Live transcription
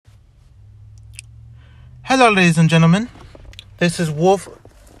Hello, ladies and gentlemen. This is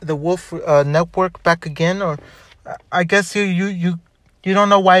the Wolf Network back again. Or I guess you don't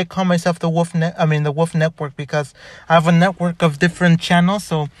know why I call myself the the Wolf Network, because I have a network of different channels.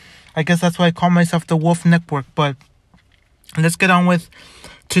 So I guess that's why I call myself the Wolf Network. But let's get on with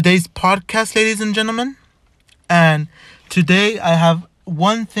today's podcast, ladies and gentlemen. And today I have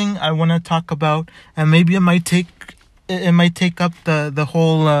one thing I want to talk about, and maybe it might take up the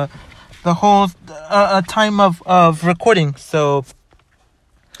whole time of recording. So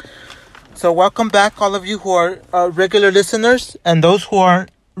welcome back, all of you who are regular listeners, and those who are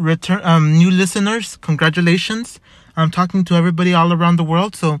new listeners. Congratulations! I'm talking to everybody all around the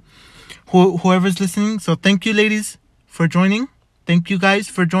world. So whoever's listening, so thank you, ladies, for joining. Thank you, guys,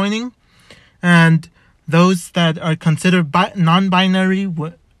 for joining, and those that are considered non-binary.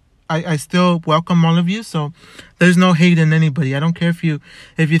 I still welcome all of you, so there's no hate in anybody. I don't care if you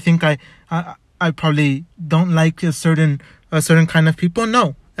think I probably don't like a certain kind of people.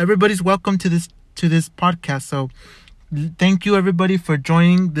 No, everybody's welcome to this podcast. So thank you, everybody, for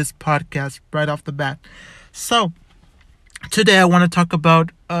joining this podcast right off the bat. So today I want to talk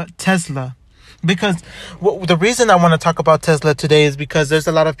about Tesla. Because the reason I want to talk about Tesla today is because there's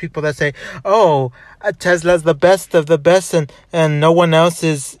a lot of people that say, "Oh, Tesla's the best of the best, and no one else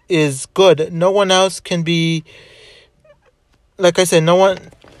is good. No one else can be." Like I said, no one.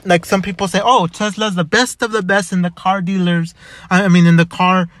 Like some people say, "Oh, Tesla's the best of the best in the car dealers. In the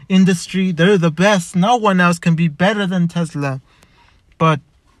car industry, they're the best. No one else can be better than Tesla." But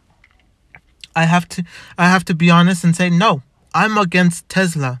I have to be honest and say, no, I'm against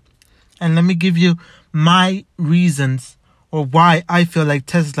Tesla. And let me give you my reasons, or why I feel like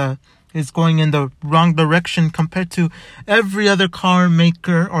Tesla is going in the wrong direction compared to every other car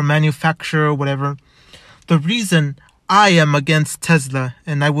maker or manufacturer or whatever. The reason I am against Tesla,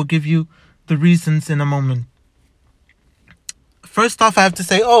 and I will give you the reasons in a moment. First off, I have to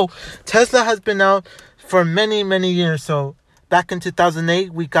say, Tesla has been out for many, many years. So back in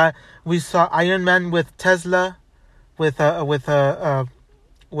 2008, we saw Iron Man with Tesla, with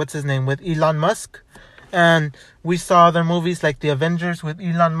what's his name, with Elon Musk, and we saw other movies like The Avengers with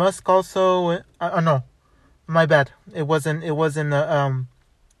Elon Musk also. No, my bad. It wasn't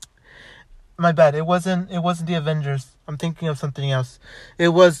my bad. It wasn't The Avengers. I'm thinking of something else. It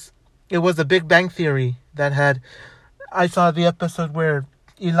was a Big Bang Theory that had. I saw the episode where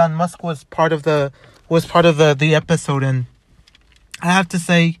Elon Musk was part of the episode, and I have to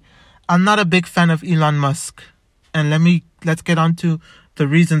say, I'm not a big fan of Elon Musk. And let's get on to the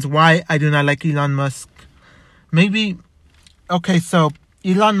reasons why I do not like Elon Musk. So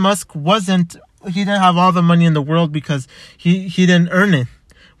Elon Musk he didn't have all the money in the world because he didn't earn it.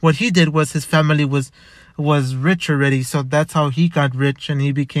 What he did was his family was rich already, so that's how he got rich and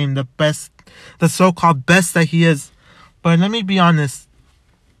he became the best, the so-called best that he is. But let me be honest.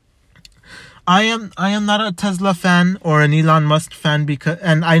 I am not a Tesla fan or an Elon Musk fan,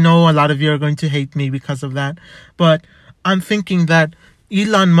 and I know a lot of you are going to hate me because of that, but I'm thinking that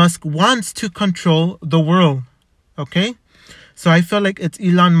Elon Musk wants to control the world, okay? So I feel like it's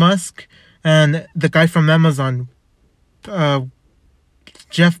Elon Musk and the guy from Amazon,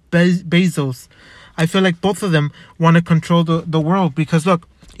 Jeff Bezos. I feel like both of them want to control the world, because look,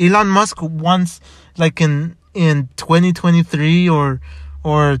 Elon Musk wants, like in 2023 or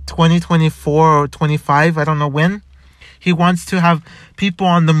 2024 or 25, I don't know when, he wants to have people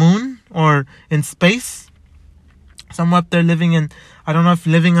on the moon or in space. Somewhere up there living in, I don't know if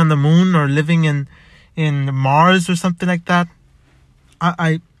living on the moon or living in Mars or something like that.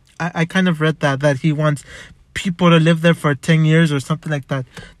 I kind of read that he wants people to live there for 10 years or something like that.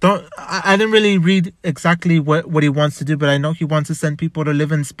 I didn't really read exactly what he wants to do, but I know he wants to send people to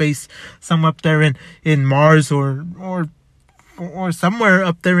live in space, somewhere up there in Mars or somewhere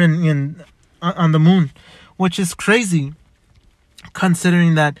up there on the moon, which is crazy,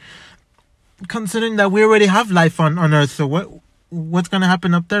 considering that we already have life on Earth. So what's going to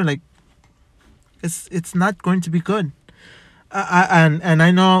happen up there? Like, it's not going to be good. And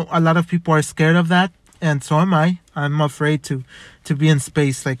I know a lot of people are scared of that, and so am I. I'm afraid to be in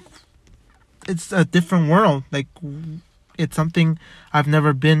space. Like, it's a different world. Like, it's something I've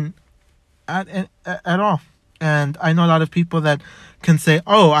never been at all. And I know a lot of people that can say,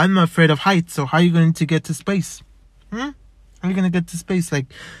 "Oh, I'm afraid of heights. So how are you going to get to space? How are you going to get to space? Like,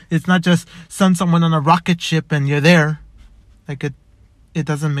 it's not just send someone on a rocket ship and you're there. Like, it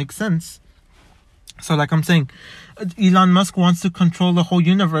doesn't make sense." So like I'm saying, Elon Musk wants to control the whole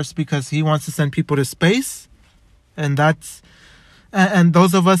universe because he wants to send people to space. And that's And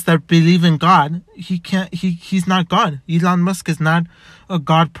those of us that believe in God, he's not God. Elon Musk is not a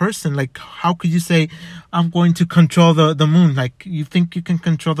God person. Like, how could you say, I'm going to control the moon? Like, you think you can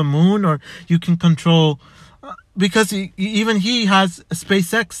control the moon, or you can control, because even he has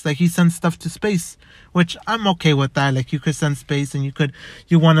SpaceX, like he sends stuff to space, which I'm okay with that. Like, you could send space, and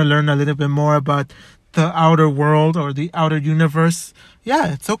you want to learn a little bit more about the outer world or the outer universe.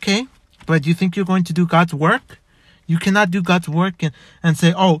 Yeah, it's okay. But you think you're going to do God's work? You cannot do God's work and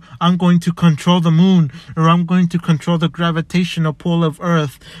say, oh, I'm going to control the moon, or I'm going to control the gravitational pull of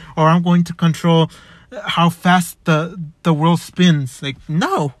Earth, or I'm going to control how fast the world spins. Like,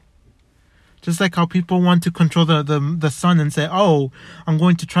 no. Just like how people want to control the sun and say, oh, I'm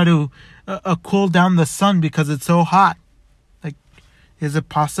going to try to cool down the sun because it's so hot. Like, is it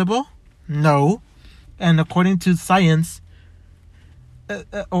possible? No. And according to science,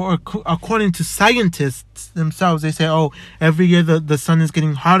 or according to scientists themselves, they say, oh, every year the sun is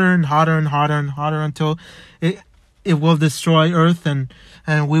getting hotter and hotter and hotter and hotter until it will destroy Earth, and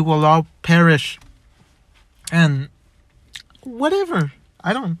we will all perish. And whatever.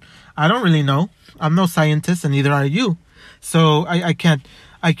 I don't really know. I'm no scientist, and neither are you. So I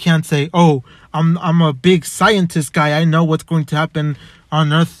can't say, oh, I'm a big scientist guy. I know what's going to happen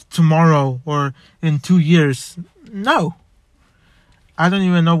on Earth tomorrow or in 2 years. No. I don't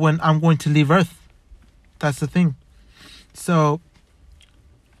even know when I'm going to leave Earth. That's the thing. So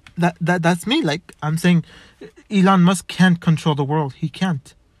that's me. Like, I'm saying, Elon Musk can't control the world. He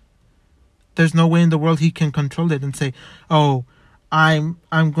can't. There's no way in the world he can control it and say, oh, I'm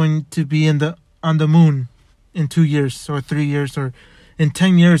going to be on the moon in 2 years or 3 years, or in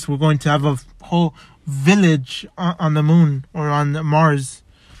 10 years we're going to have a whole village on the moon or on Mars.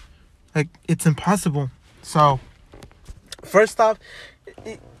 Like, it's impossible. So, first off,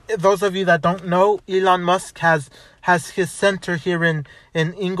 those of you that don't know, Elon Musk has his center here in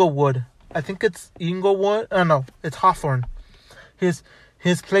Inglewood. I think it's Inglewood. Oh no, it's Hawthorne. His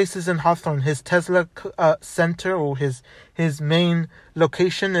place is in Hawthorne. His Tesla center, or his main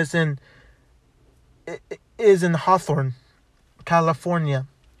location is in Hawthorne, California.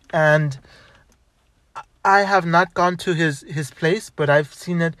 And I have not gone to his place, but I've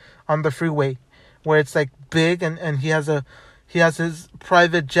seen it on the freeway, where it's like big, and he has his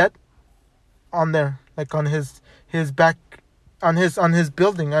private jet on there, like on his back, on his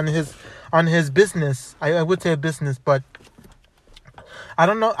building, on his business. I would say a business, but I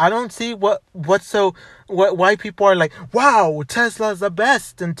don't know. I don't see why people are like, wow, Tesla's the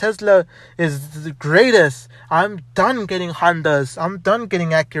best and Tesla is the greatest. I'm done getting Hondas. I'm done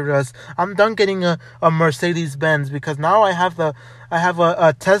getting Acuras. I'm done getting a Mercedes Benz, because now I have a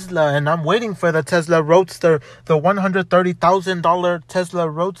Tesla, and I'm waiting for the Tesla Roadster, the $130,000 Tesla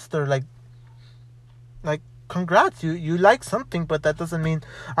Roadster. Like, congrats, you like something, but that doesn't mean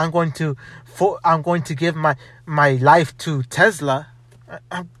I'm going to give my life to Tesla.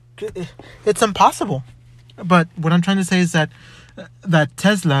 It's impossible. But what I'm trying to say is that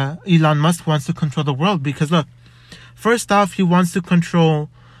Tesla, Elon Musk, wants to control the world, because look, first off, he wants to control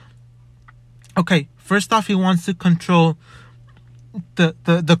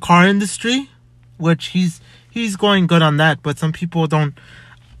the car industry, which he's going good on that. But some people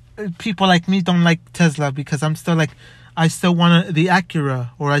like me don't like Tesla, because I'm still like, I still want the Acura,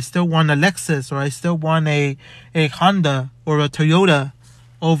 or I still want a Lexus, or I still want a Honda or a Toyota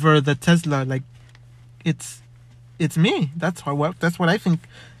over the Tesla. Like, it's me. That's what I think.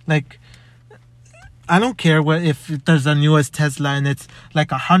 Like, I don't care if there's a newest Tesla and it's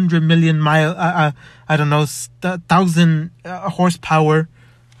like 100 million mile, I don't know, 1,000 horsepower.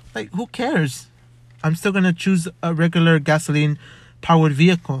 Like, who cares? I'm still gonna choose a regular gasoline powered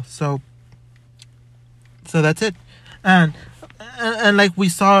vehicle. So that's it. And like, we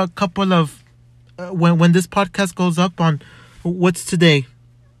saw a couple of when this podcast goes up on, what's today?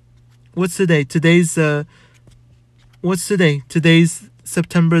 Today's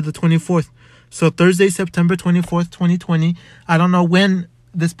September the 24th. So Thursday, September 24th, 2020. I don't know when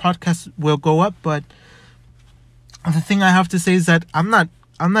this podcast will go up, but the thing I have to say is that I'm not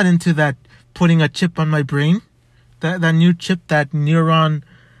into that, putting a chip on my brain. That new chip, that neuron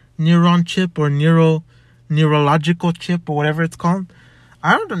chip, or neurological chip, or whatever it's called.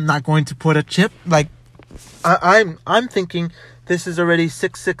 I'm not going to put a chip. Like, I'm thinking this is already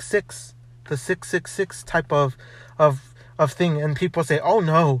 666, the 666 type of thing. And people say, oh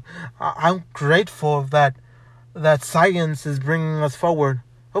no, I'm grateful that science is bringing us forward.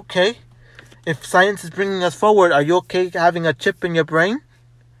 Okay, if science is bringing us forward, are you okay having a chip in your brain?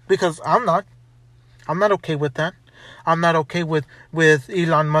 Because I'm not okay with that. I'm not okay with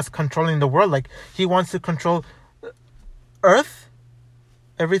Elon Musk controlling the world. Like, he wants to control Earth,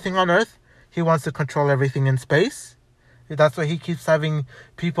 everything on Earth. He wants to control everything in space. That's why he keeps having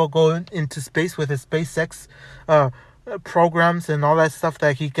people go into space with his SpaceX programs and all that stuff.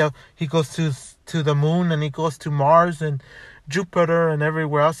 That he goes to the moon, and he goes to Mars and Jupiter and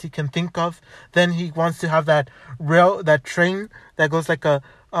everywhere else he can think of. Then he wants to have that train that goes like a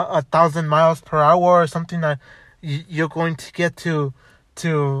 1,000 miles per hour or something, that you're going to get to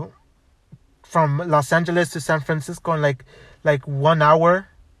from Los Angeles to San Francisco in like 1 hour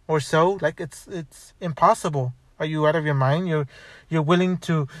or so. Like it's impossible. Are you out of your mind? You're willing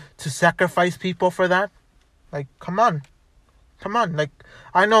to sacrifice people for that? Like, come on. Like,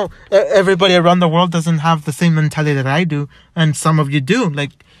 I know everybody around the world doesn't have the same mentality that I do, and some of you do.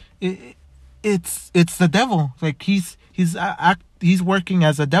 Like, it's the devil. Like, he's working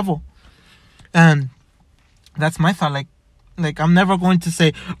as a devil, and that's my thought. Like I'm never going to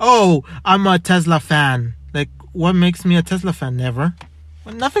say, oh, I'm a Tesla fan. Like, what makes me a Tesla fan? Never.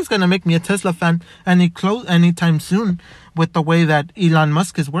 Well, nothing's going to make me a Tesla fan anytime soon with the way that Elon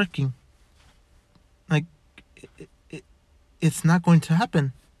Musk is working. Like, it's not going to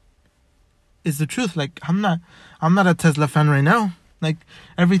happen. It's the truth. Like, I'm not a Tesla fan right now. Like,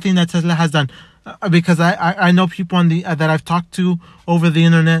 everything that Tesla has done, because I know people that I've talked to over the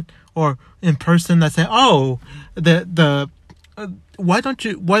internet or in person that say, oh, why don't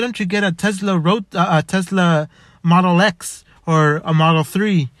you get a Tesla Model X or a Model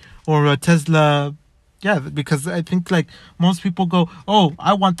 3 or a Tesla? Yeah, because I think like most people go, oh,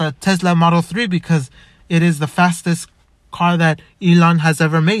 I want the Tesla Model 3 because it is the fastest car that Elon has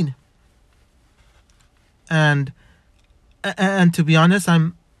ever made. And to be honest,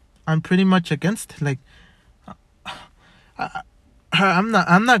 I'm pretty much against. Like, I'm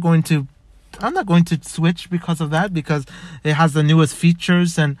not going to switch because of that, because it has the newest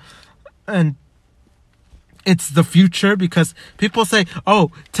features and it's the future. Because people say,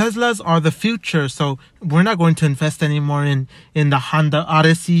 oh, Teslas are the future, so we're not going to invest anymore in the Honda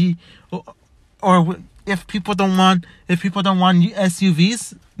Odyssey, or if people don't want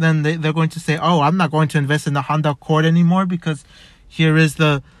SUVs, then they're going to say, oh, I'm not going to invest in the Honda Accord anymore because here is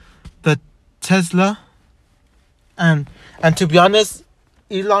the Tesla. And to be honest,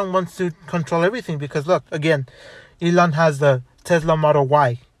 Elon wants to control everything, because look, again, Elon has the Tesla Model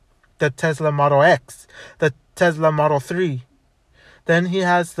Y, the Tesla Model X, the Tesla Model 3. Then he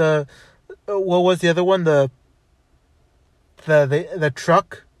has the, what was the other one? The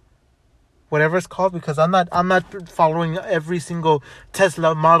truck, whatever it's called, because I'm not following every single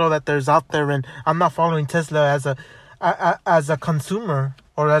Tesla model that there's out there, and I'm not following Tesla as a consumer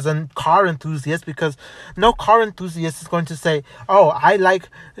or as a car enthusiast, because no car enthusiast is going to say, oh, I like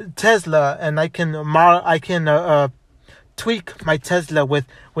Tesla and I can tweak my Tesla with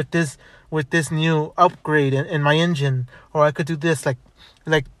this new upgrade in my engine, or I could do this.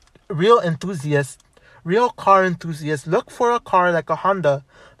 Like real enthusiasts, real car enthusiasts look for a car like a Honda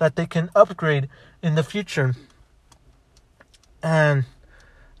that they can upgrade in the future. And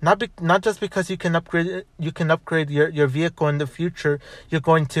not just because you can upgrade your vehicle in the future, you're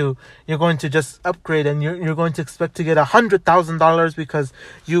going to just upgrade and you're going to expect to get $100,000 because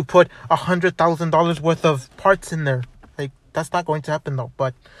you put $100,000 worth of parts in there. Like, that's not going to happen though.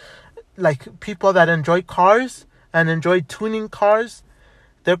 But like, people that enjoy cars and enjoy tuning cars,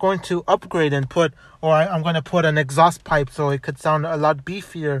 they're going to upgrade and I'm going to put an exhaust pipe so it could sound a lot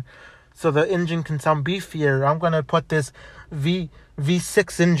beefier, so the engine can sound beefier. I'm going to put this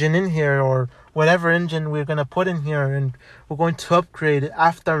V6 engine in here, or whatever engine we're going to put in here, and we're going to upgrade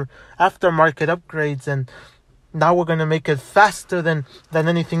aftermarket upgrades, and now we're going to make it faster than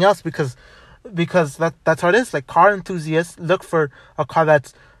anything else, because that's how it is. Like, car enthusiasts look for a car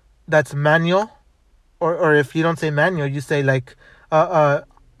that's manual, or if you don't say manual, you say like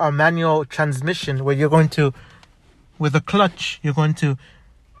a manual transmission, where you're going to, with a clutch, you're going to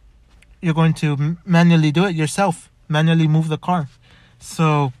manually do it yourself, manually move the car.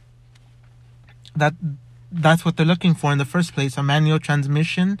 So that's what they're looking for in the first place, a manual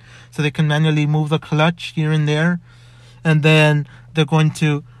transmission, so they can manually move the clutch here and there. And then they're going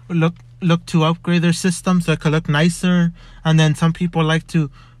to look to upgrade their system so it can look nicer. And then some people like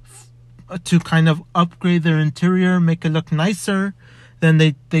to kind of upgrade their interior, make it look nicer. Then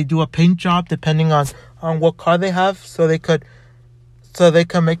they do a paint job depending on what car they have, so they can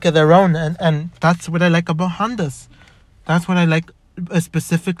make it their own. And that's what I like about Hondas. That's what I like,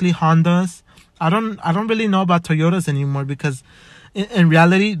 specifically Hondas. I don't really know about Toyotas anymore, because in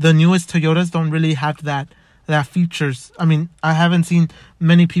reality, the newest Toyotas don't really have that features. I mean, I haven't seen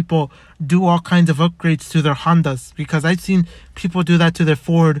many people do all kinds of upgrades to their Hondas, because I've seen people do that to their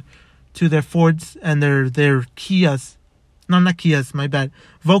Fords and their Kias. no, not Kias, my bad,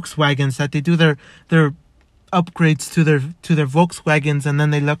 Volkswagens, that they do their upgrades to their Volkswagens, and then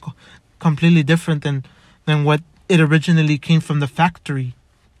they look completely different than what it originally came from the factory.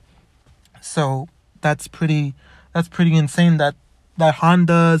 So that's pretty insane that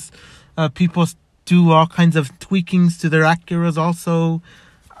Hondas, people do all kinds of tweakings to their Acuras, also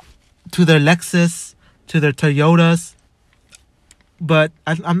to their Lexus, to their Toyotas. But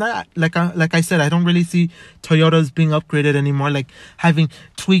I'm not, like I said, I don't really see Toyotas being upgraded anymore, like having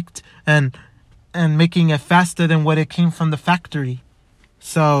tweaked and making it faster than what it came from the factory.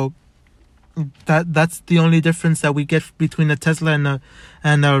 So that's the only difference that we get between a Tesla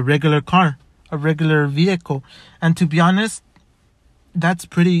and a regular car, a regular vehicle. And to be honest, that's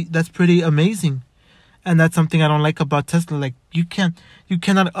pretty amazing. And that's something I don't like about Tesla. Like you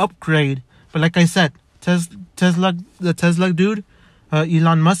cannot upgrade. But like I said, Tesla, the Tesla dude,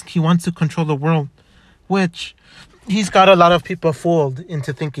 Elon Musk, he wants to control the world, which he's got a lot of people fooled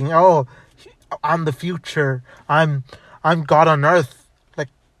into thinking, oh, I'm the future. I'm God on earth. Like,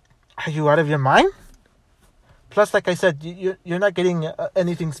 are you out of your mind? Plus, like I said, you're not getting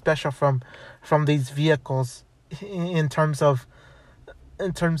anything special from these vehicles in terms of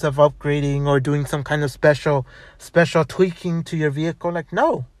upgrading or doing some kind of special tweaking to your vehicle. Like,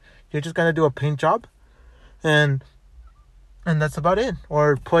 no, you're just gonna do a paint job, and that's about it.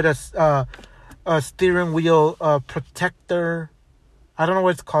 Or put a steering wheel protector. I don't know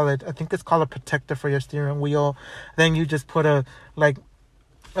what it's called. I think it's called a protector for your steering wheel. Then you just put a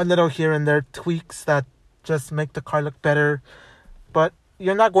little here and there tweaks that just make the car look better. But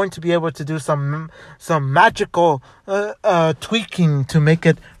you're not going to be able to do some magical tweaking to make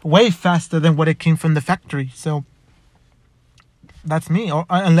it way faster than what it came from the factory. So that's me. Or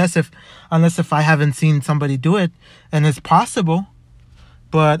unless if I haven't seen somebody do it, and it's possible.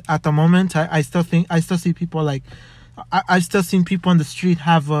 But at the moment, I still see people like, I've still seen people on the street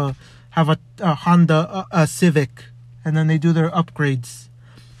have a Honda a Civic, and then they do their upgrades.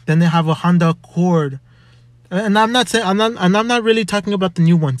 Then they have a Honda Accord. And I'm not really talking about the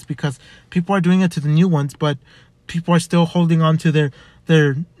new ones, because people are doing it to the new ones, but people are still holding on to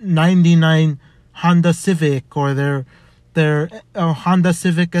their 99 Honda Civic, or their Honda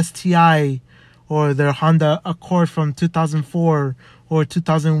Civic STI, or their Honda Accord from 2004 or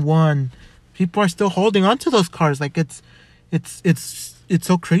 2001. People are still holding on to those cars. Like it's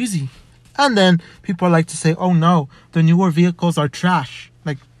so crazy. And then people like to say, oh no, the newer vehicles are trash.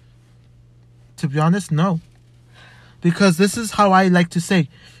 Like, to be honest, no. Because this is how I like to say,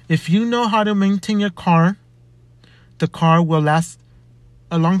 if you know how to maintain your car, the car will last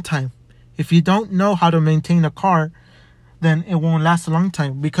a long time. If you don't know how to maintain a car, then it won't last a long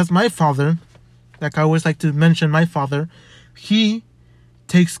time. Because my father, like I always like to mention my father, he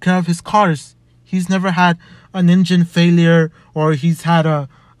takes care of his cars. He's never had an engine failure, or he's had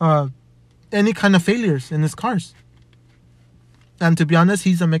any kind of failures in his cars. And to be honest,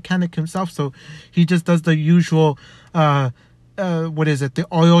 he's a mechanic himself, so he just does the usual, the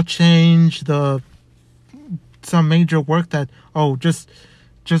oil change, some major work that, just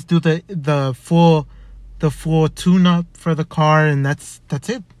do the full tune-up for the car, and that's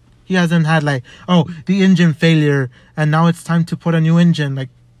it. He hasn't had like, the engine failure, and now it's time to put a new engine. Like,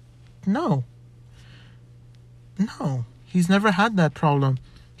 no, he's never had that problem.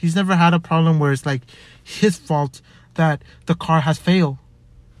 He's never had a problem where it's like his fault that the car has failed.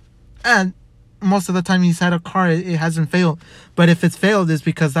 And most of the time he's had a car, it hasn't failed. But if it's failed, it's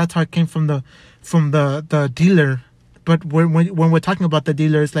because that's how it came from the dealer. But when we're talking about the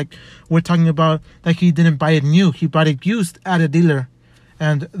dealer, it's like we're talking about like he didn't buy it new. He bought it used at a dealer.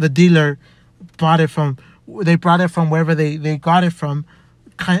 And the dealer brought it from wherever they got it from,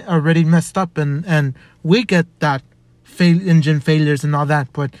 kind already messed up. And we get that engine failures and all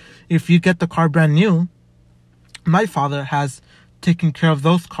that. But if you get the car brand new, my father has taken care of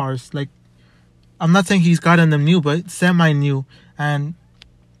those cars. Like, I'm not saying he's gotten them new, but semi-new, and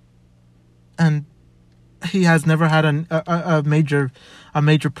he has never had a major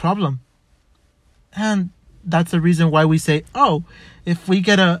problem. And that's the reason why we say, if we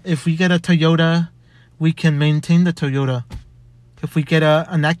get a Toyota, we can maintain the Toyota. If we get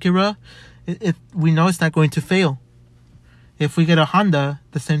an Acura, we know it's not going to fail. If we get a Honda,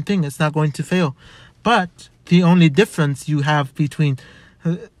 the same thing, it's not going to fail. But the only difference you have between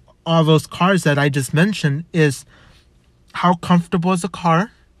all those cars that I just mentioned is how comfortable is the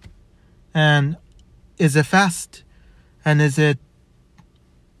car, and is it fast, and is it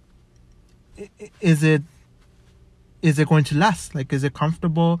going to last? Like, is it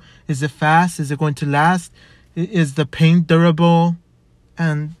comfortable? Is it fast? Is it going to last? Is the paint durable?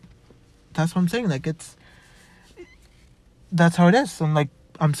 And that's what I'm saying. Like, that's how it is.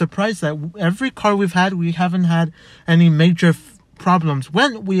 I'm surprised that every car we've had, we haven't had any major problems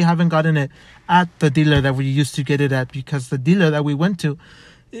when we haven't gotten it at the dealer that we used to get it at, because the dealer that we went to,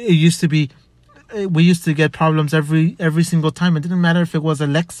 we used to get problems every single time. It didn't matter if it was a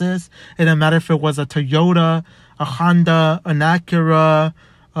Lexus, it didn't matter if it was a Toyota, a Honda, an Acura,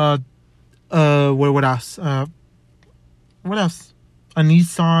 what else? What else? A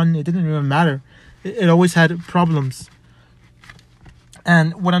Nissan. It didn't even matter. It always had problems.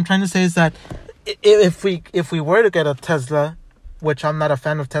 And what I'm trying to say is that if we were to get a Tesla, which I'm not a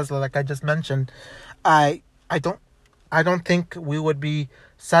fan of Tesla, like I just mentioned, I don't think we would be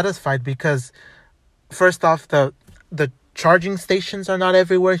satisfied, because first off, the charging stations are not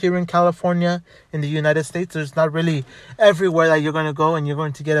everywhere here in California. In the United States, there's not really everywhere that you're going to go and you're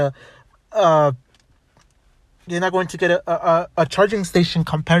going to get you're not going to get a charging station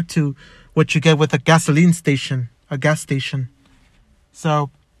compared to what you get with a gasoline station, a gas station. So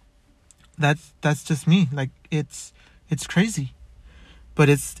that's just me. Like it's crazy, but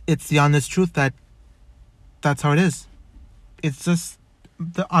it's the honest truth that's how it is. It's just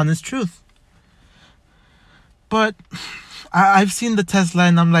the honest truth. But I've seen the Tesla,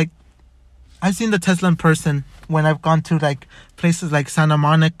 and I've seen the Tesla in person when I've gone to like places like Santa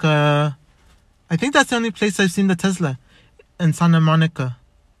Monica. I think that's the only place I've seen the Tesla, in Santa Monica,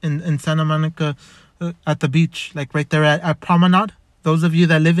 in Santa Monica, at the beach, like right there at Promenade. Those of you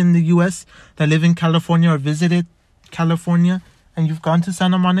that live in the U.S., that live in California or visited California, and you've gone to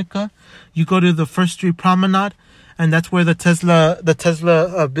Santa Monica, you go to the First Street Promenade, and that's where the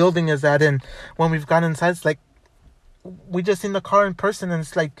Tesla building is at. And when we've gone inside, it's like, we just seen the car in person, and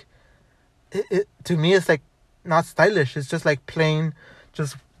it's like, it to me, it's like not stylish. It's just like plain,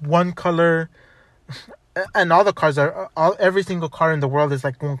 just one color. And all the cars every single car in the world is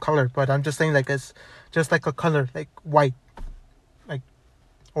like one color. But I'm just saying, like, it's just like a color, like white, like,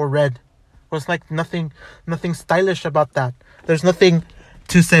 or red. Well, it's like nothing stylish about that. There's nothing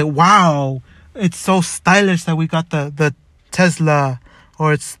to say, wow, it's so stylish that we got the Tesla,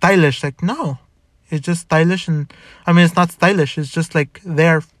 or it's stylish. Like, no, it's just stylish. And I mean, it's not stylish. It's just like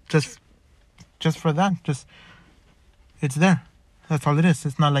there, just for that. Just, it's there. That's all it is.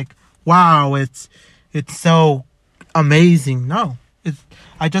 It's not like, wow, it's so amazing. No,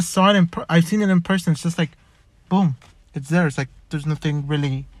 I just saw it I've seen it in person. It's just like, boom, it's there. It's like, there's nothing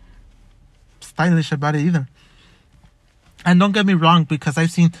really stylish about it either. And don't get me wrong, because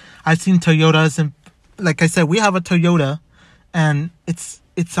I've seen Toyotas, and like I said, we have a Toyota, and it's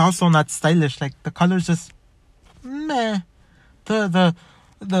also not stylish. Like, the color's just meh. The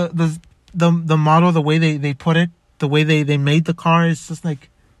model, the way they put it, the way they made the car, is just like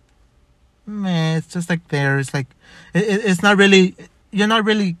meh. It's just like there. It's like it's not really. You're not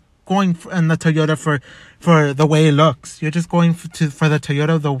really going in the Toyota for the way it looks. You're just going for the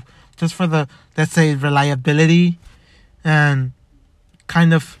Toyota, just for the, let's say, reliability, and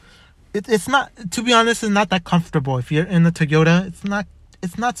kind of it's not, to be honest, it's not that comfortable. If you're in the Toyota,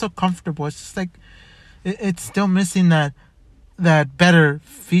 it's not so comfortable. It's just like it's still missing that better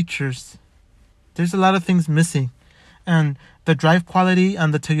features. There's a lot of things missing, and the drive quality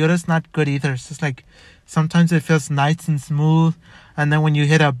on the Toyota is not good either. It's just like sometimes it feels nice and smooth, and then when you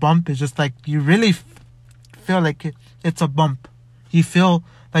hit a bump, it's just like you really feel like it's a bump. You feel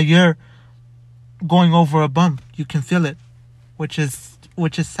like you're going over a bump. You can feel it, which is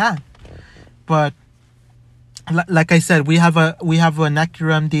sad. But like I said, we have an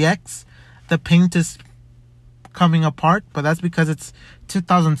Acura MDX. The paint is coming apart, but that's because it's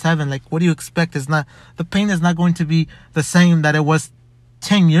 2007. Like, what do you expect? The paint is not going to be the same that it was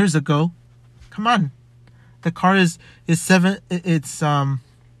 10 years ago. Come on, the car is it's over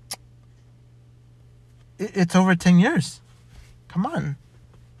 10 years. Come on,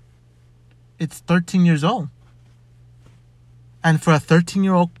 it's 13 years old, and for a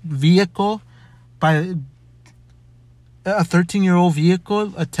 13-year-old vehicle, a 13-year-old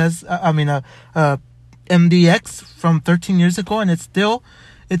vehicle, a MDX from 13 years ago, and it's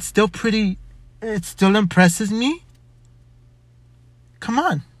still pretty, it still impresses me. Come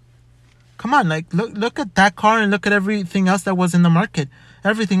on, like look at that car and look at everything else that was in the market.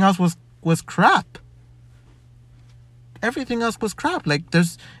 Everything else was crap. Everything else was crap. Like,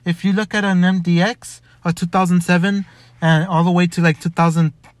 if you look at an MDX, a 2007, and all the way to like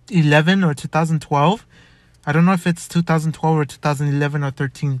 2011 or 2012, I don't know if it's 2012 or 2011 or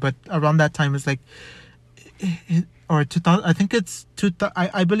 13, but around that time, it's like, or 2000. I think it's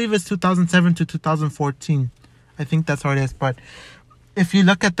I believe it's 2007 to 2014. I think that's how it is. But if you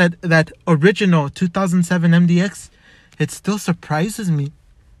look at that original 2007 MDX, it still surprises me.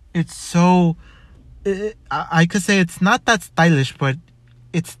 It's so I could say it's not that stylish, but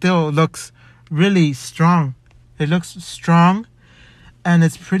it still looks really strong. It looks strong, and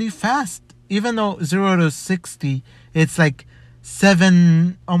it's pretty fast. Even though 0 to 60, it's like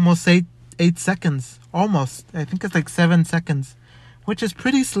 7, almost 8 seconds. Almost. I think it's like 7 seconds, which is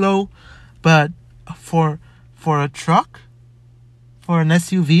pretty slow. But for a truck, for an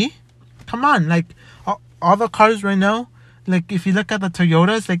SUV, come on. Like, all the cars right now, like, if you look at the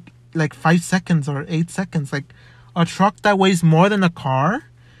Toyotas, like 5 seconds or 8 seconds. Like, a truck that weighs more than a car,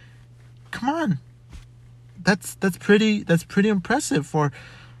 come on. That's pretty impressive for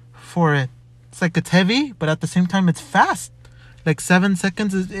it. It's like it's heavy, but at the same time it's fast. Like 7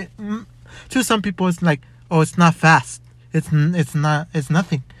 seconds to some people it's like, oh, it's not fast. It's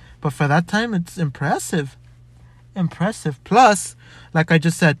nothing. But for that time, it's impressive. Plus, like I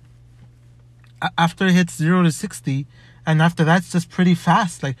just said, after it hits 0 to 60, and after that, it's just pretty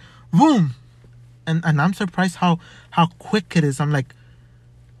fast. Like, boom. And I'm surprised how quick it is. I'm like,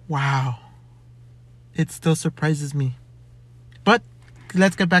 wow. It still surprises me. But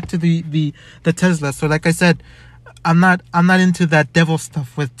let's get back to the Tesla. So like I said, I'm not into that devil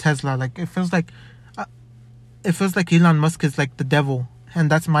stuff with Tesla. Like, it feels like Elon Musk is like the devil. And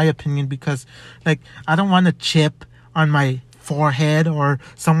that's my opinion, because like, I don't want a chip on my forehead or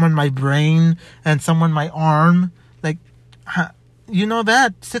someone my brain and someone my arm. Like, you know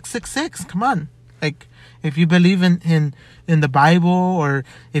that 666, come on. Like, if you believe in the Bible, or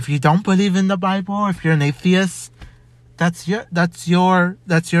if you don't believe in the Bible, or if you're an atheist, that's your thought.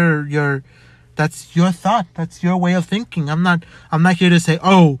 That's your way of thinking. I'm not here to say,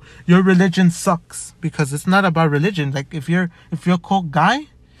 oh, your religion sucks, because it's not about religion. Like, if you're a cool guy,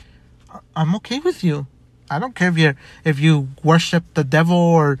 I'm okay with you. I don't care if you worship the devil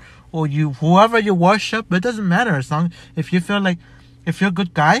or you, whoever you worship. It doesn't matter, as long if you feel like, if you're a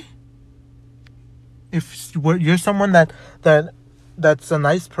good guy, if you're someone that's a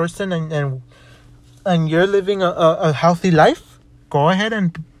nice person and you're living a healthy life, go ahead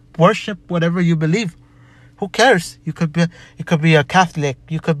and worship whatever you believe. Who cares? You could be a Catholic,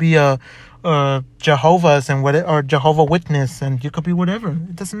 you could be a Jehovah's or Jehovah Witness, and you could be whatever.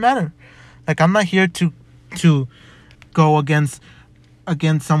 It doesn't matter. Like, I'm not here to go against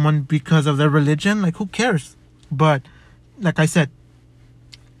someone because of their religion. Like, who cares? But like I said,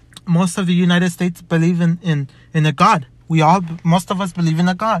 most of the United States believe in a God. Most of us believe in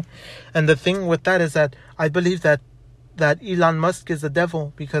a God. And the thing with that is that I believe that Elon Musk is the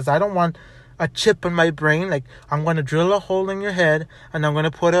devil, because I don't want a chip in my brain. Like, I'm going to drill a hole in your head, and I'm going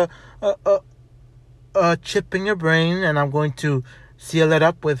to put a chip in your brain, and I'm going to seal it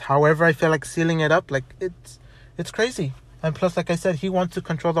up with however I feel like sealing it up. Like, it's crazy. And plus, like I said, he wants to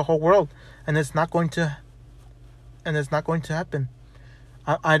control the whole world, and it's not going to happen.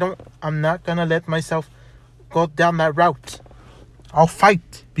 I'm not going to let myself go down that route. I'll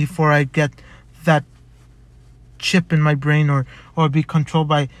fight before I get that chip in my brain or be controlled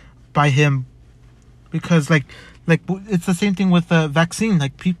by him. Because like it's the same thing with the vaccine.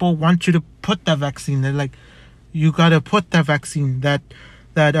 Like, people want you to put that vaccine. They're like, you got to put that vaccine, that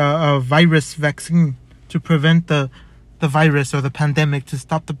virus vaccine, to prevent the virus or the pandemic, to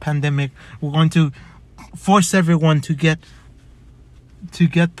stop the pandemic. We're going to force everyone to get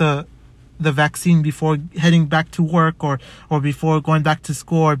the vaccine before heading back to work or before going back to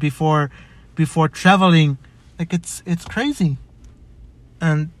school or before traveling. Like, it's crazy.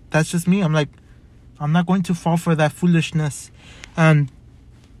 And that's just me. I'm like, I'm not going to fall for that foolishness. And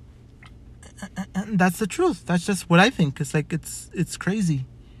that's the truth. That's just what I think. It's like, it's crazy.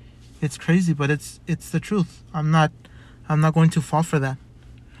 It's crazy, but it's the truth. I'm not going to fall for that.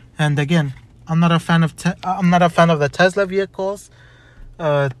 And again, I'm not a fan of the Tesla vehicles.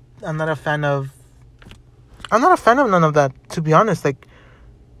 I'm not a fan of none of that, to be honest. Like,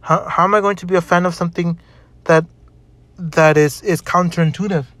 how am I going to be a fan of something that is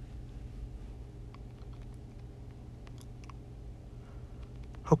counterintuitive?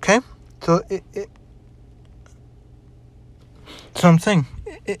 Okay? So so I'm saying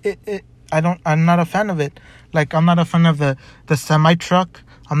I'm not a fan of it. Like, I'm not a fan of the semi truck.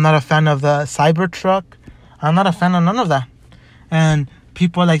 I'm not a fan of the Cybertruck. I'm not a fan of none of that. And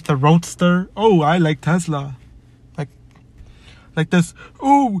people like the Roadster. Oh, I like Tesla. Like this.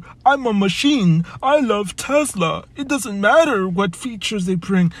 Oh, I'm a machine. I love Tesla. It doesn't matter what features they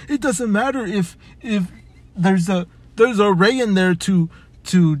bring. It doesn't matter if there's a ray in there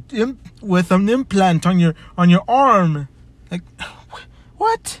with an implant on your arm. Like,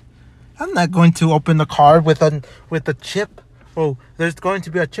 what? I'm not going to open the car with a chip. Oh, there's going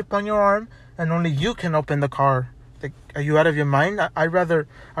to be a chip on your arm, and only you can open the car. Like, are you out of your mind? I'd rather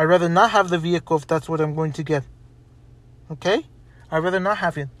not have the vehicle if that's what I'm going to get. Okay? I'd rather not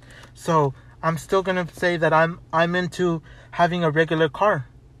have it. So I'm still gonna say that I'm into having a regular car.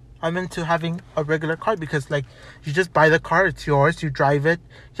 I'm into having a regular car because, like, you just buy the car, it's yours, you drive it,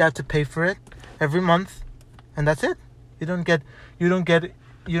 you have to pay for it every month, and that's it. You don't get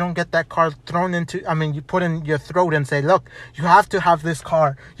that car thrown into, I mean, you put in your throat and say, look, you have to have this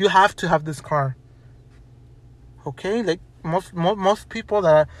car. You have to have this car. Okay? Like, most people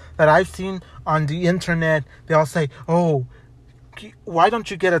that I've seen on the internet, they all say, oh, why don't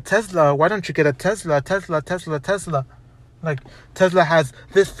you get a Tesla? Why don't you get a Tesla? Tesla. Like, Tesla has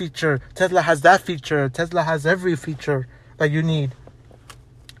this feature. Tesla has that feature. Tesla has every feature that you need.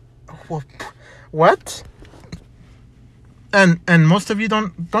 What? And most of you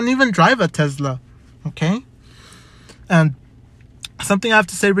don't even drive a Tesla. Okay? And something I have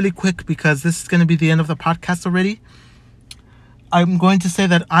to say really quick, because this is going to be the end of the podcast already. I'm going to say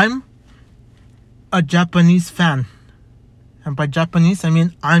that I'm a Japanese fan. And by Japanese, I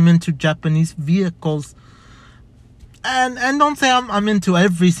mean I'm into Japanese vehicles. And don't say I'm into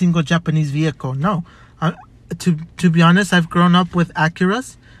every single Japanese vehicle. No. To be honest, I've grown up with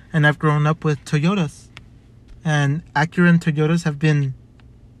Acuras and I've grown up with Toyotas. And Acura and Toyotas have been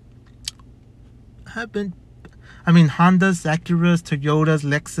I mean, Hondas, Acuras, Toyotas,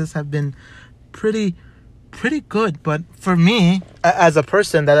 Lexus have been pretty good. But for me, as a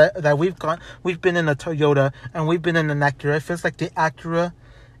person that we've been in a Toyota and we've been in an Acura, it feels like the Acura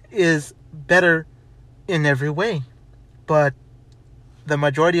is better in every way. But the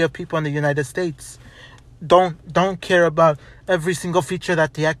majority of people in the United States don't care about every single feature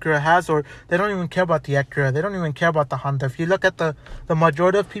that the Acura has, or they don't even care about the Acura. They don't even care about the Honda. If you look at the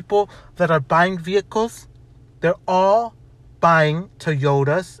majority of people that are buying vehicles, they're all buying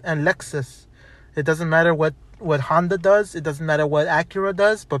Toyotas and Lexus. It doesn't matter what Honda does. It doesn't matter what Acura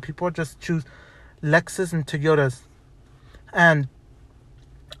does, but people just choose Lexus and Toyotas. And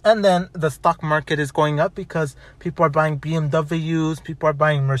then the stock market is going up because people are buying BMWs, people are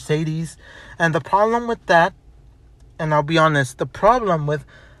buying Mercedes. And the problem with that, and I'll be honest, the problem with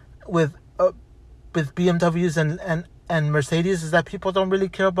BMWs and Mercedes is that people don't really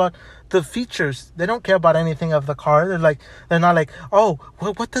care about the features. They don't care about anything of the car. They're not like, oh,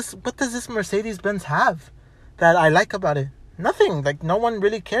 well, what does this Mercedes-Benz have that I like about it? Nothing. Like, no one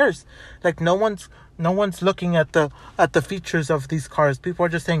really cares. Like, no one's looking at the features of these cars. People are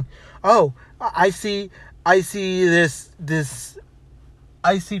just saying, oh, I see this.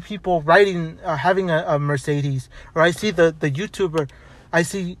 I see people having a Mercedes, or I see the YouTuber. I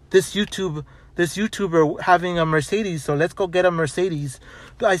see this YouTuber having a Mercedes, so let's go get a Mercedes.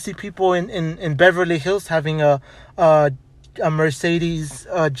 I see people in Beverly Hills having a Mercedes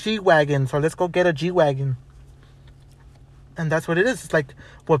G-Wagon, so let's go get a G-Wagon. And that's what it is. It's like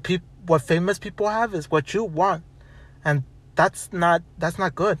what famous people have is what you want, and that's not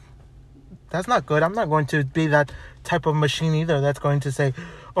good. That's not good. I'm not going to be that type of machine either. That's going to say,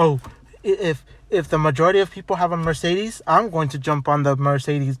 oh, if the majority of people have a Mercedes, I'm going to jump on the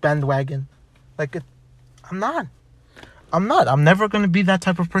Mercedes bandwagon. I'm not. I'm never going to be that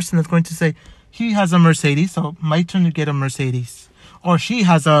type of person that's going to say, he has a Mercedes, so my turn to get a Mercedes. Or she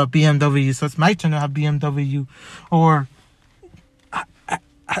has a BMW, so it's my turn to have BMW. Or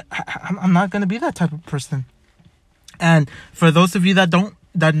I'm not going to be that type of person. And for those of you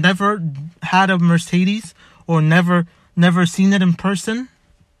that never had a Mercedes or never seen it in person,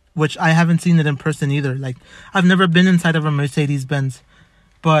 which I haven't seen it in person either. Like, I've never been inside of a Mercedes-Benz.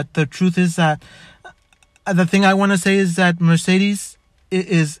 But the truth is that the thing I want to say is that Mercedes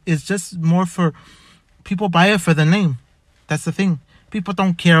is just more for people buy it for the name. That's the thing. People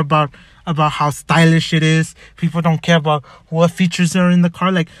don't care about how stylish it is. People don't care about what features are in the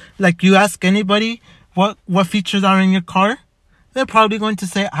car. Like you ask anybody what features are in your car, they're probably going to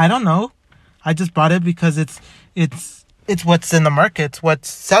say, I don't know. I just bought it because it's what's in the market. It's what's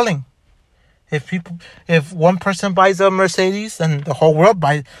selling. If one person buys a Mercedes, then the whole world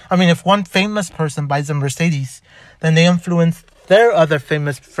buys. I mean, if one famous person buys a Mercedes, then they influence their other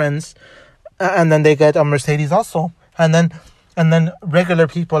famous friends, and then they get a Mercedes also. And then regular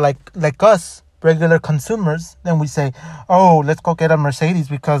people like us, regular consumers, then we say, oh, let's go get a Mercedes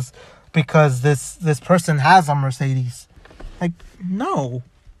because this person has a Mercedes. Like, no.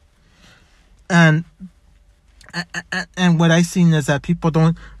 And what I've seen is that people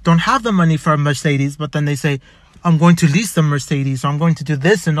don't have the money for a Mercedes, but then they say, I'm going to lease a Mercedes, or I'm going to do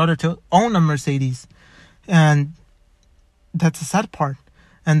this in order to own a Mercedes. And that's the sad part.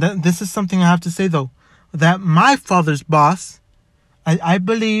 And this is something I have to say, though, that my father's boss, I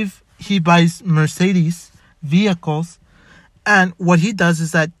believe he buys Mercedes vehicles. And what he does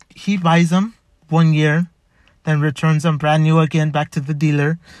is that he buys them 1 year, then returns them brand new again back to the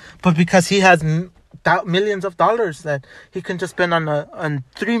dealer. But because he has millions of dollars that he can just spend on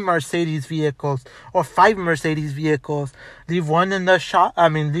 3 Mercedes vehicles or 5 Mercedes vehicles, leave one in the shop.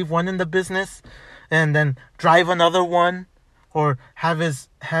 Leave one in the business, and then drive another one, or have his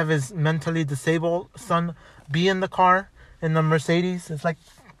mentally disabled son be in the car in the Mercedes. It's like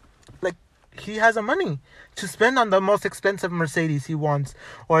he has the money to spend on the most expensive Mercedes he wants.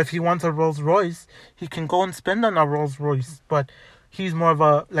 Or if he wants a Rolls Royce, he can go and spend on a Rolls Royce. But he's more of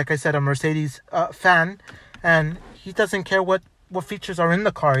a, like I said, a Mercedes fan, and he doesn't care what features are in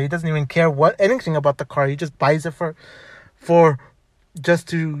the car. He doesn't even care anything about the car. He just buys it for just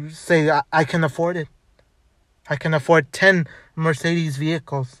to say, I can afford it. I can afford 10 Mercedes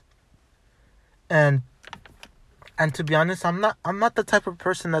vehicles. And to be honest, I'm not the type of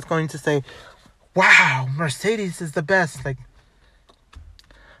person that's going to say, wow, Mercedes is the best.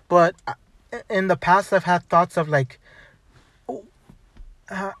 But in the past, I've had thoughts of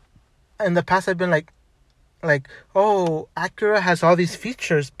in the past I've been like, oh, Acura has all these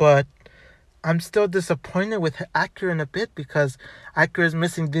features, but I'm still disappointed with Acura in a bit, because Acura is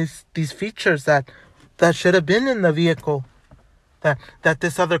missing these features that should have been in the vehicle that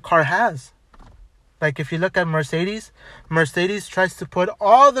this other car has. Like, if you look at Mercedes tries to put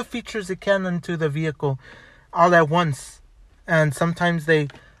all the features it can into the vehicle all at once. And sometimes they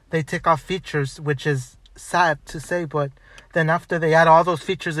take off features, which is sad to say, but then after they add all those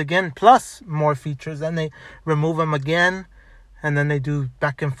features again, plus more features, then they remove them again. And then they do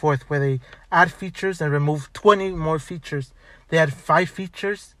back and forth where they add features and remove 20 more features. They add 5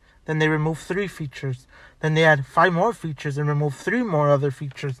 features, then they remove 3 features. Then they add 5 more features and remove 3 more other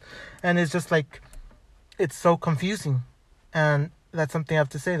features. And it's just like, it's so confusing. And that's something I have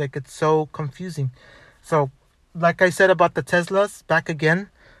to say. It's so confusing. So, like I said about the Teslas, back again,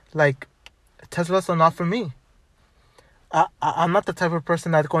 Teslas are not for me. I'm not the type of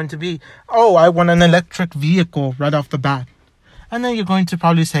person that's going to be, oh, I want an electric vehicle right off the bat. And then you're going to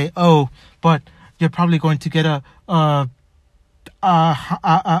probably say, oh, but you're probably going to get a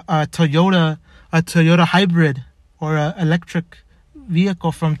Toyota hybrid, or an electric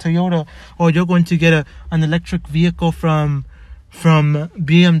vehicle from Toyota, or you're going to get an electric vehicle from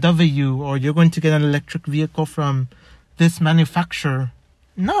BMW, or you're going to get an electric vehicle from this manufacturer.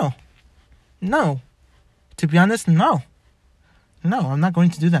 No. To be honest, no, I'm not going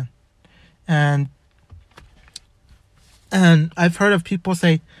to do that. And I've heard of people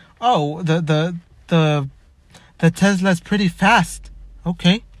say, oh, the Tesla's pretty fast.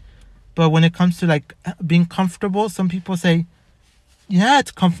 Okay. But when it comes to being comfortable, some people say, yeah,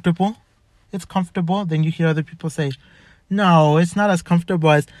 it's comfortable. Then you hear other people say, no, it's not as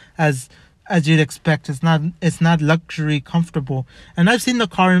comfortable as you'd expect. It's not luxury comfortable. And I've seen the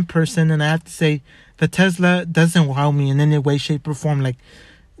car in person, and I have to say, the Tesla doesn't wow me in any way, shape, or form.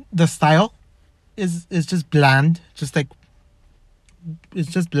 The style is just bland.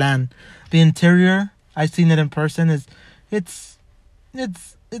 It's just bland. The interior, I've seen it in person, it's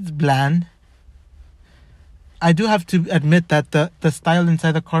bland. I do have to admit that the style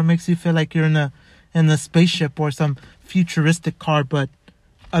inside the car makes you feel like you're in a spaceship or some futuristic car, but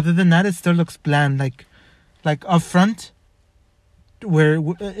other than that, it still looks bland. Like up front, where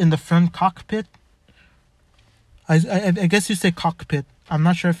in the front cockpit, I guess you say cockpit. I'm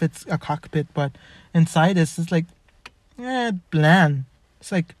not sure if it's a cockpit, but inside it's just bland.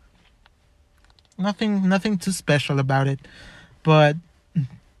 It's nothing too special about it. But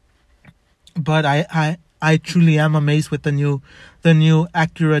I truly am amazed with the new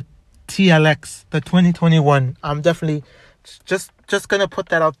Acura TLX, the 2021. I'm definitely just gonna put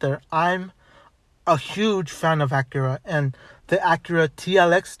that out there. I'm a huge fan of Acura, and the Acura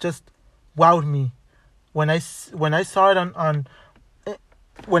TLX just wowed me. When I saw it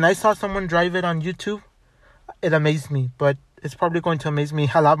when I saw someone drive it on YouTube, it amazed me. But it's probably going to amaze me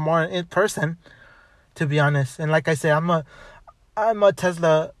a lot more in person, to be honest. And like I say, I'm a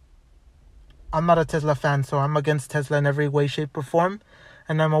Tesla. I'm not a Tesla fan, so I'm against Tesla in every way, shape, or form.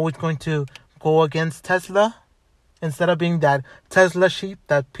 And I'm always going to go against Tesla instead of being that Tesla sheep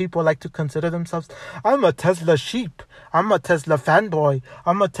that people like to consider themselves. I'm a Tesla sheep. I'm a Tesla fanboy.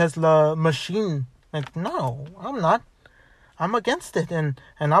 I'm a Tesla machine. No, I'm not. I'm against it. And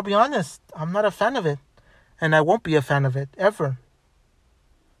I'll be honest, I'm not a fan of it. And I won't be a fan of it, ever.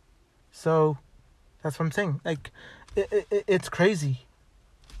 So, that's what I'm saying. It's crazy.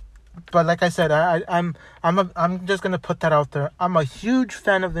 But like I said, I'm just gonna put that out there. I'm a huge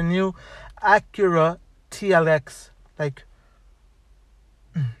fan of the new Acura TLX.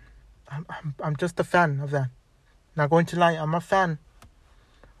 I'm just a fan of that. Not going to lie, I'm a fan.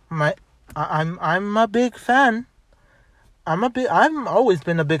 I'm a big fan. I've always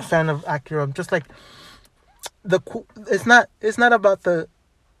been a big fan of Acura. I'm just like it's not about the.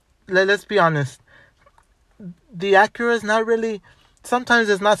 Let's be honest. The Acura is not really. Sometimes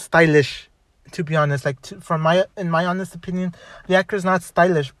it's not stylish. To be honest, in my honest opinion, the Acura is not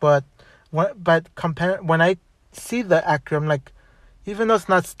stylish. But when I see the Acura, I'm like, even though it's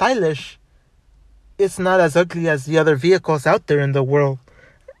not stylish, it's not as ugly as the other vehicles out there in the world.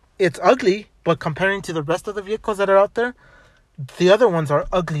 It's ugly, but comparing to the rest of the vehicles that are out there, the other ones are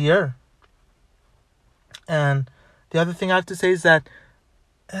uglier. And the other thing I have to say is that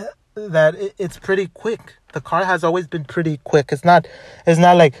it's pretty quick. The car has always been pretty quick. It's not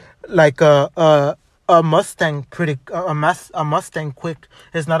like a Mustang a Mustang quick.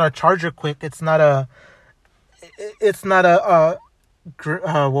 It's not a Charger quick. It's not a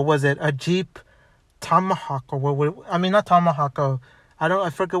what was it? A Jeep Tomahawk or what? I mean, not Tomahawk. I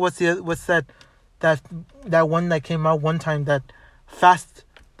forget what's that one that came out one time, that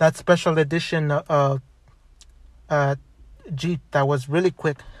special edition Jeep that was really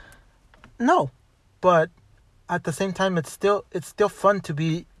quick. No, but at the same time, it's still fun to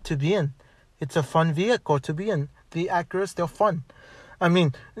be in. It's a fun vehicle to be in. The Acura is still fun. I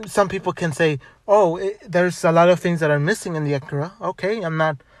mean, some people can say, there's a lot of things that are missing in the Acura. Okay, I'm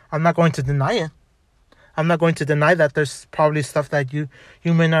not going to deny it. I'm not going to deny that there's probably stuff that you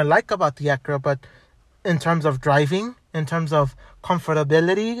may not like about the Acura, but in terms of driving, in terms of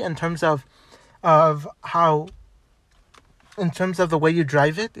comfortability, in terms of how, in terms of the way you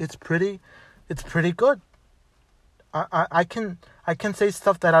drive it, it's pretty good. I can say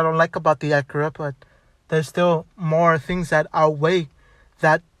stuff that I don't like about the Acura, but there's still more things that outweigh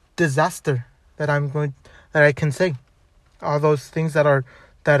that disaster that I can say. All those things that are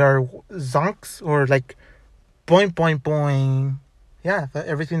zonks or like boing boing boing. Yeah,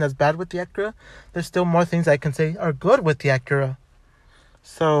 everything that's bad with the Acura, there's still more things I can say are good with the Acura.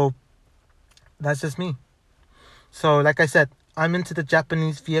 So that's just me. So like I said, I'm into the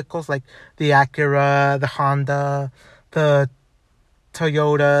Japanese vehicles like the Acura, the Honda, the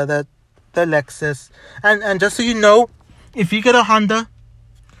Toyota, the Lexus. And just so you know, if you get a Honda,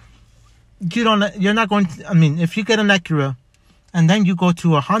 you're not going to, I mean, if you get an Acura and then you go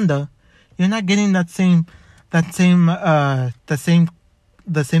to a Honda, you're not getting the same thing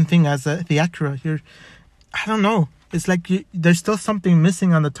as the Acura. I don't know. It's like there's still something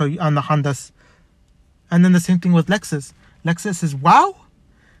missing on the Hondas. And then the same thing with Lexus. Lexus is wow,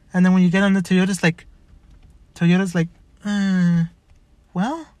 and then when you get on the Toyota's like,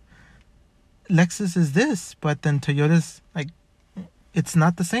 well, Lexus is this, but then Toyota's like, it's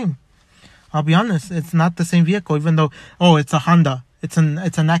not the same. I'll be honest, it's not the same vehicle, even though it's a Honda, it's an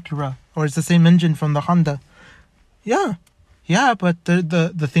Acura, or it's the same engine from the Honda. Yeah, but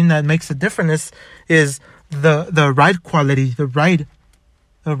the thing that makes it different is the ride quality. The ride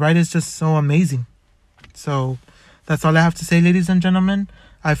is just so amazing. So that's all I have to say, ladies and gentlemen.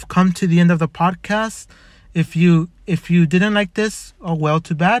 I've come to the end of the podcast. If you didn't like this,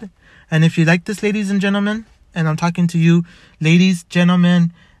 too bad. And if you like this, ladies and gentlemen, and I'm talking to you, ladies,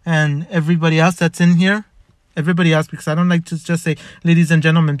 gentlemen, and everybody else that's in here, everybody else, because I don't like to just say ladies and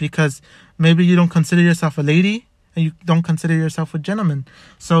gentlemen, because maybe you don't consider yourself a lady and you don't consider yourself a gentleman.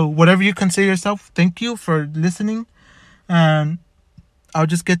 So whatever you consider yourself, thank you for listening. And I'll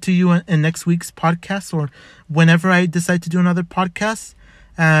just get to you in next week's podcast or whenever I decide to do another podcast.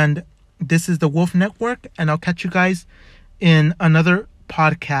 And this is the Wolf Network, and I'll catch you guys in another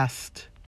podcast.